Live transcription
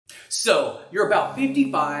So you're about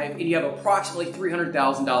 55 and you have approximately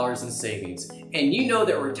 $300,000 in savings, and you know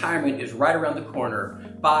that retirement is right around the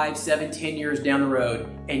corner, 5, 7, 10 years down the road,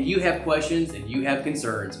 and you have questions and you have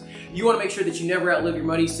concerns. You want to make sure that you never outlive your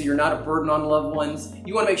money so you're not a burden on loved ones.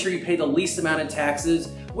 You want to make sure you pay the least amount of taxes.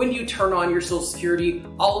 When you turn on your Social Security,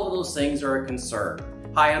 all of those things are a concern.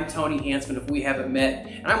 Hi, I'm Tony Hansman, if we haven't met,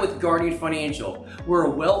 and I'm with Guardian Financial. We're a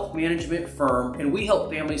wealth management firm, and we help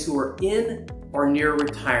families who are in or near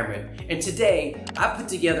retirement. And today, I put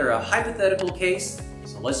together a hypothetical case,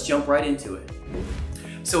 so let's jump right into it.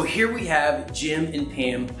 So here we have Jim and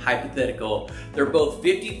Pam hypothetical. They're both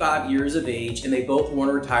 55 years of age, and they both want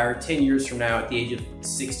to retire 10 years from now at the age of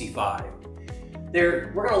 65.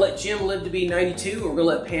 We're going to let Jim live to be 92, and we're going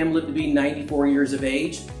to let Pam live to be 94 years of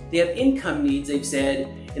age. They have income needs, they've said,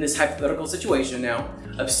 in this hypothetical situation now,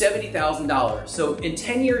 of $70,000. So in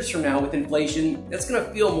 10 years from now, with inflation, that's going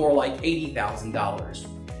to feel more like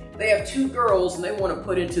 $80,000. They have 2 girls, and they want to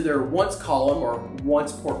put into their wants column or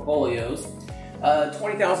wants portfolios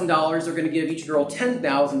 $20,000. They're going to give each girl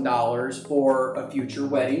 $10,000 for a future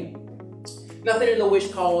wedding. Nothing in the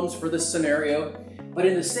wish columns for this scenario, but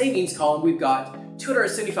in the savings column, we've got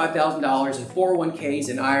 $275,000 in 401ks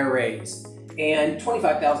and IRAs, and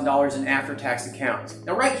 $25,000 in after-tax accounts.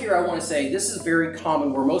 Now right here I want to say this is very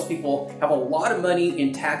common where most people have a lot of money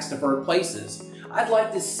in tax-deferred places. I'd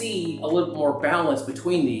like to see a little more balance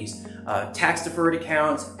between these tax-deferred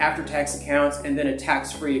accounts, after-tax accounts, and then a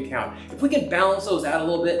tax-free account. If we could balance those out a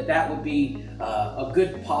little bit, that would be a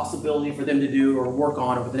good possibility for them to do or work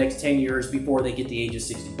on over the next 10 years before they get the age of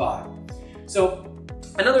 65. So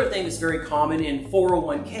another thing that's very common in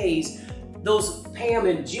 401ks, those Pam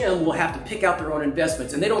and Jim will have to pick out their own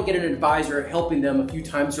investments, and they don't get an advisor helping them a few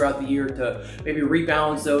times throughout the year to maybe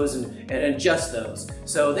rebalance those and adjust those.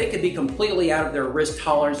 So they could be completely out of their risk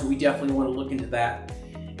tolerance, and we definitely want to look into that.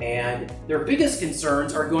 And their biggest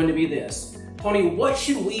concerns are going to be this: Tony, what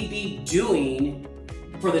should we be doing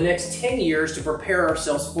for the next 10 years to prepare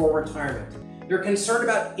ourselves for retirement? They're concerned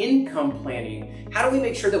about income planning. How do we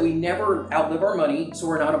make sure that we never outlive our money so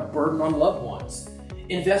we're not a burden on loved ones?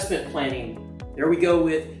 Investment planning, there we go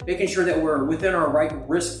with making sure that we're within our right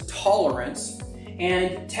risk tolerance.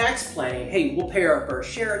 And tax planning, hey, we'll pay our fair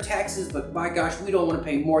share of taxes, but my gosh, we don't want to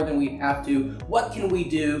pay more than we have to. What can we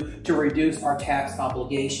do to reduce our tax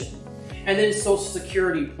obligation? And then Social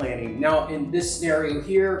Security planning. Now in this scenario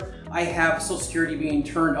here, I have Social Security being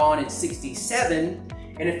turned on at 67.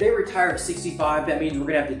 And if they retire at 65, that means we're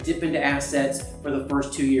going to have to dip into assets for the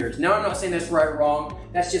first 2 years. Now, I'm not saying that's right or wrong.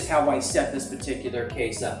 That's just how I set this particular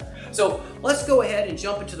case up. So let's go ahead and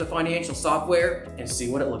jump into the financial software and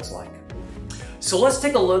see what it looks like. So let's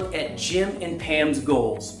take a look at Jim and Pam's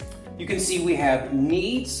goals. You can see we have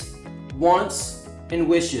needs, wants, and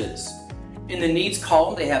wishes. In the needs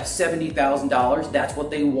column, they have $70,000. That's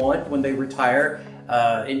what they want when they retire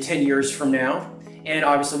in 10 years from now. And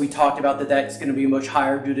obviously we talked about that that's going to be much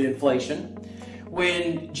higher due to inflation.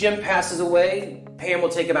 When Jim passes away, Pam will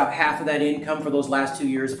take about half of that income for those last 2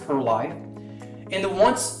 years of her life. In the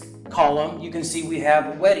wants column, you can see we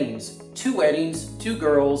have weddings. 2 weddings, 2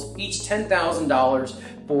 girls, each $10,000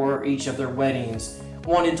 for each of their weddings.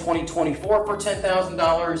 One in 2024 for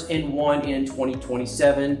 $10,000 and one in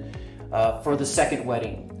 2027 for the second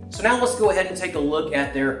wedding. So now let's go ahead and take a look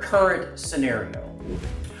at their current scenario.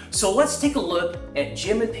 So let's take a look at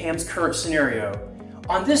Jim and Pam's current scenario.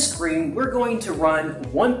 On this screen, we're going to run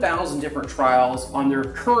 1,000 different trials on their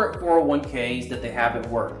current 401ks that they have at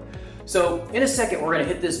work. So in a second, we're going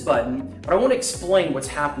to hit this button, but I want to explain what's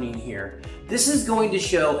happening here. This is going to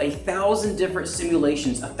show 1,000 different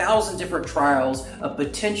simulations, 1,000 different trials of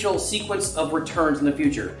potential sequence of returns in the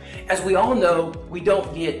future. As we all know, we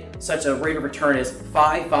don't get such a rate of return as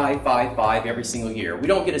 5, 5, 5, 5 every single year. We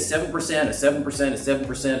don't get a 7%, a 7%, a 7%,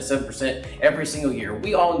 a 7% every single year.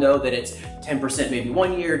 We all know that it's 10% maybe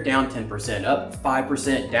one year, down 10%, up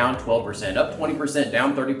 5%, down 12%, up 20%,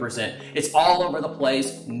 down 30%. It's all over the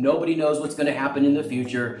place. Nobody knows what's going to happen in the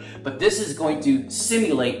future, but this is going to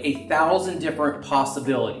simulate 1,000 different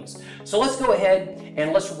possibilities. So let's go ahead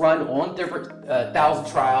and let's run on different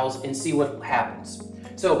 1,000 trials and see what happens.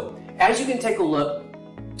 So as you can take a look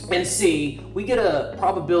and see, we get a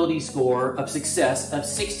probability score of success of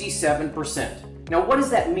 67%. Now what does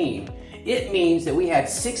that mean? It means that we had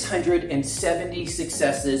 670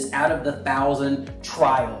 successes out of the 1,000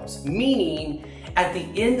 trials, meaning at the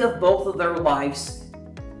end of both of their lives,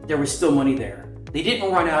 there was still money there. They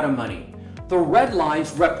didn't run out of money. The red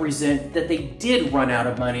lines represent that they did run out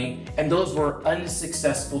of money, and those were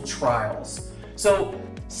unsuccessful trials. So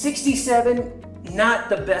 67, not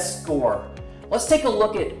the best score. let's take a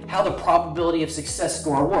look at how the probability of success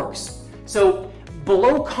score works. So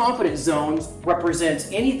below confidence zones represents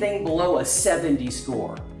anything below a 70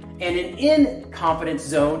 score. And an in confidence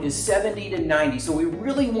zone is 70 to 90. So we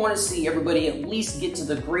really want to see everybody at least get to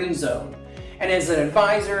the green zone. And as an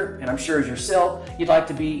advisor, and I'm sure as yourself, you'd like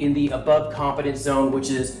to be in the above confidence zone,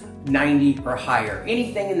 which is 90 or higher.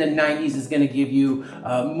 Anything in the 90s is going to give you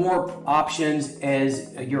more options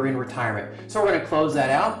as you're in retirement. So we're going to close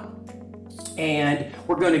that out. And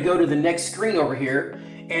we're going to go to the next screen over here,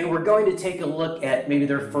 and we're going to take a look at maybe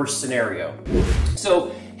their first scenario.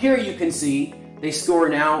 So here you can see they score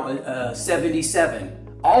now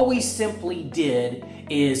 77. All we simply did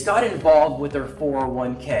is got involved with their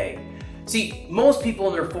 401k. See, most people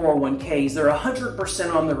in their 401ks, they're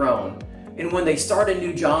 100% on their own. And when they start a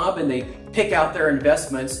new job and they pick out their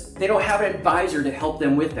investments, they don't have an advisor to help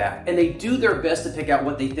them with that. And they do their best to pick out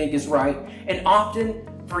what they think is right. And often,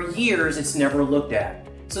 for years, it's never looked at.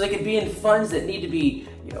 So they could be in funds that need to be,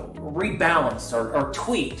 rebalanced or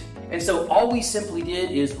tweaked. And so all we simply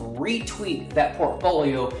did is retweak that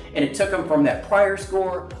portfolio, and it took them from that prior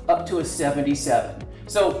score up to a 77.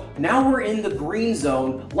 So now we're in the green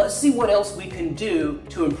zone. Let's see what else we can do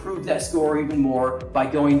to improve that score even more by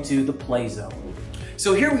going to the play zone.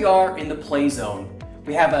 So here we are in the play zone.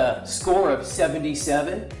 We have a score of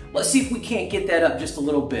 77. Let's see if we can't get that up just a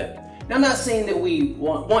little bit. Now, I'm not saying that we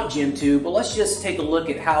want Jim to, but let's just take a look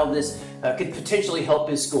at how this could potentially help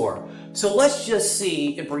his score. So let's just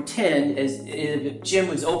see and pretend as if Jim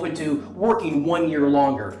was open to working 1 year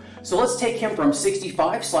longer. So let's take him from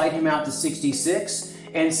 65, slide him out to 66,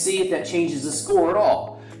 and see if that changes the score at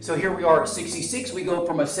all. So here we are at 66, we go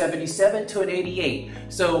from a 77 to an 88.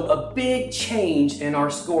 So a big change in our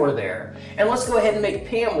score there. And let's go ahead and make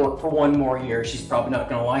Pam work for 1 more year. She's probably not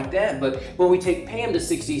gonna like that, but when we take Pam to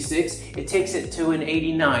 66, it takes it to an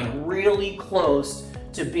 89, really close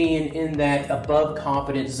to being in that above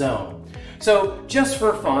confidence zone. So just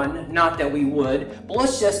for fun, not that we would, but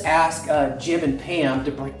let's just ask Jim and Pam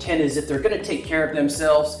to pretend as if they're gonna take care of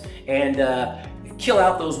themselves and kill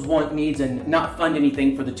out those want needs and not fund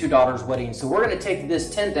anything for the two daughters' wedding. So we're going to take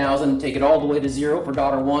this $10,000 and take it all the way to zero for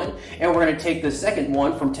daughter 1, and we're going to take the second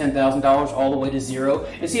one from $10,000 all the way to zero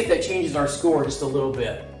and see if that changes our score just a little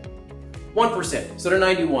bit. 1%, so to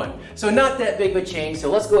 91. So not that big of a change.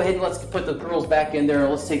 So let's go ahead and let's put the girls back in there.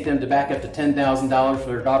 Let's take them to back up to $10,000 for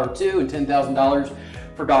their daughter 2 and $10,000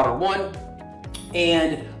 for daughter 1.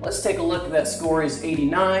 And let's take a look at that score is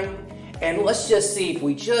 89. And let's just see if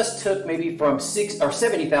we just took maybe from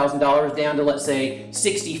 $70,000 down to, let's say,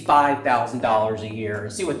 $65,000 a year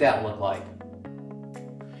and see what that looked like.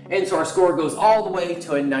 And so our score goes all the way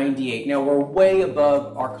to a 98. Now we're way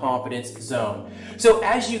above our confidence zone. So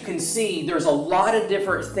as you can see, there's a lot of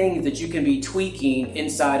different things that you can be tweaking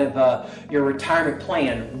inside of your retirement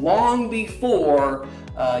plan long before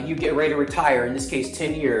you get ready to retire, in this case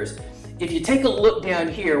 10 years. If you take a look down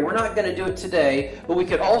here, we're not going to do it today, but we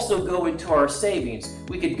could also go into our savings.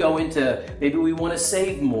 We could go into, maybe we want to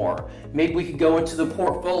save more. Maybe we could go into the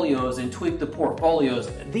portfolios and tweak the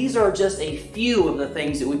portfolios. These are just a few of the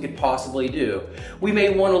things that we could possibly do. We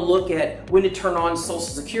may want to look at when to turn on Social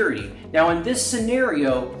Security. Now in this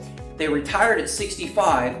scenario, they retired at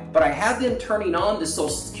 65, but I have them turning on the Social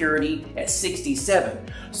Security at 67.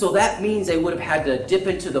 So that means they would have had to dip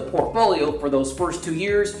into the portfolio for those first 2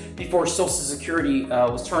 years before Social Security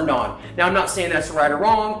was turned on. Now, I'm not saying that's right or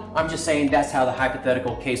wrong. I'm just saying that's how the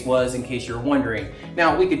hypothetical case was, in case you're wondering.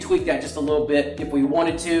 Now, we could tweak that just a little bit if we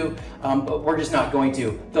wanted to, but we're just not going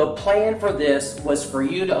to. The plan for this was for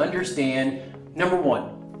you to understand, number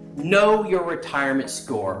 1, know your retirement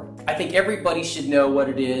score. I think everybody should know what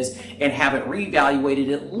it is and have it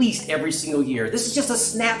reevaluated at least every single year. This is just a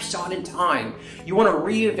snapshot in time. You want to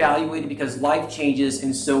reevaluate it because life changes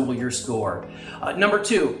and so will your score. Number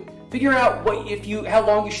 2, figure out how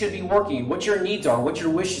long you should be working, what your needs are, what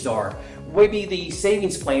your wishes are. Maybe the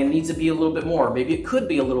savings plan needs to be a little bit more. Maybe it could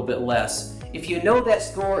be a little bit less. If you know that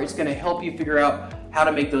score, it's going to help you figure out how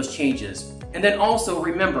to make those changes. And then also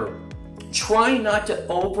remember, try not to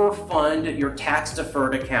overfund your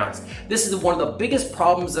tax-deferred accounts. This is one of the biggest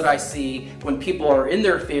problems that I see when people are in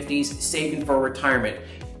their 50s saving for retirement.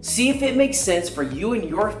 See if it makes sense for you and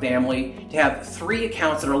your family to have 3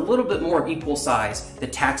 accounts that are a little bit more equal size. The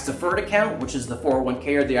tax-deferred account, which is the 401k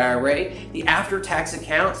or the IRA. The after-tax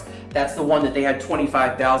accounts, that's the one that they had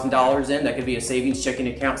 $25,000 in. That could be a savings checking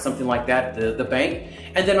account, something like that, the bank.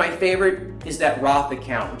 And then my favorite is that Roth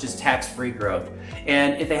account, which is tax-free growth.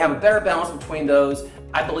 And if they have a better balance between those,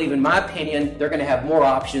 I believe, in my opinion, they're going to have more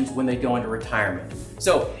options when they go into retirement.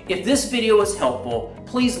 So if this video was helpful,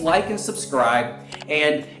 please like and subscribe.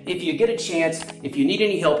 And If you get a chance, if you need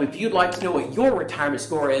any help, if you'd like to know what your retirement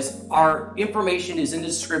score is, our information is in the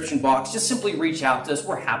description box. Just simply reach out to us.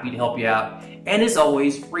 We're happy to help you out. And as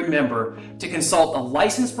always, remember to consult a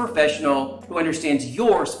licensed professional who understands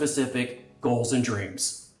your specific goals and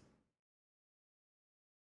dreams.